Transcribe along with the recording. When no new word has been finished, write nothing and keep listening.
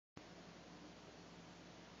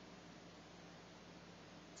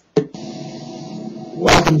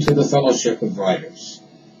Welcome to the Fellowship of Writers,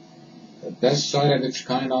 the best site of its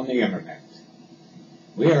kind on the Internet.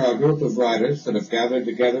 We are a group of writers that have gathered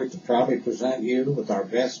together to proudly present you with our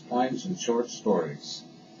best poems and short stories.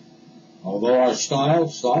 Although our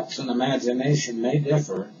styles, thoughts, and imagination may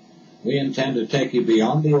differ, we intend to take you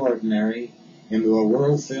beyond the ordinary into a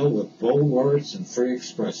world filled with bold words and free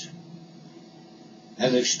expression.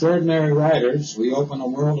 As extraordinary writers, we open a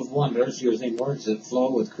world of wonders using words that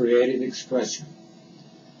flow with creative expression.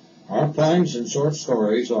 Our poems and short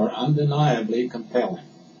stories are undeniably compelling.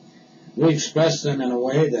 We express them in a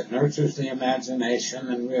way that nurtures the imagination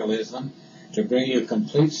and realism to bring you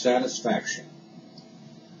complete satisfaction.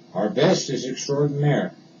 Our best is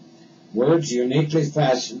extraordinaire, words uniquely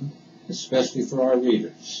fashioned, especially for our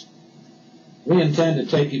readers. We intend to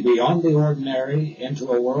take you beyond the ordinary into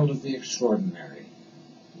a world of the extraordinary.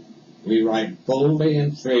 We write boldly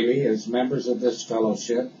and freely as members of this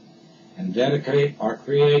fellowship and dedicate our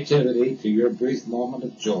creativity to your brief moment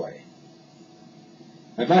of joy.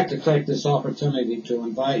 I'd like to take this opportunity to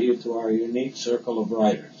invite you to our unique circle of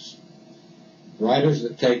writers. Writers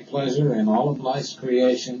that take pleasure in all of life's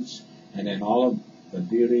creations and in all of the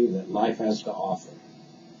beauty that life has to offer.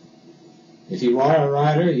 If you are a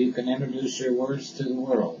writer, you can introduce your words to the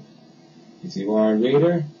world. If you are a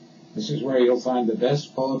reader, this is where you'll find the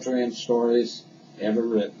best poetry and stories ever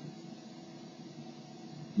written.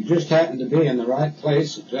 You just happen to be in the right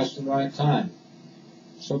place at just the right time.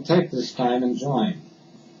 So take this time and join.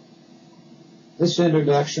 This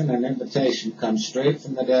introduction and invitation comes straight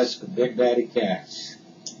from the desk of Big Daddy Cass,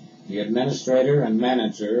 the administrator and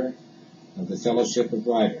manager of the Fellowship of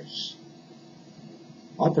Writers.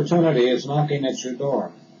 Opportunity is knocking at your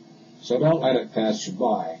door, so don't let it pass you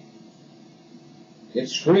by.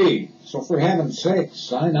 It's free, so for heaven's sake,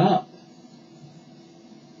 sign up.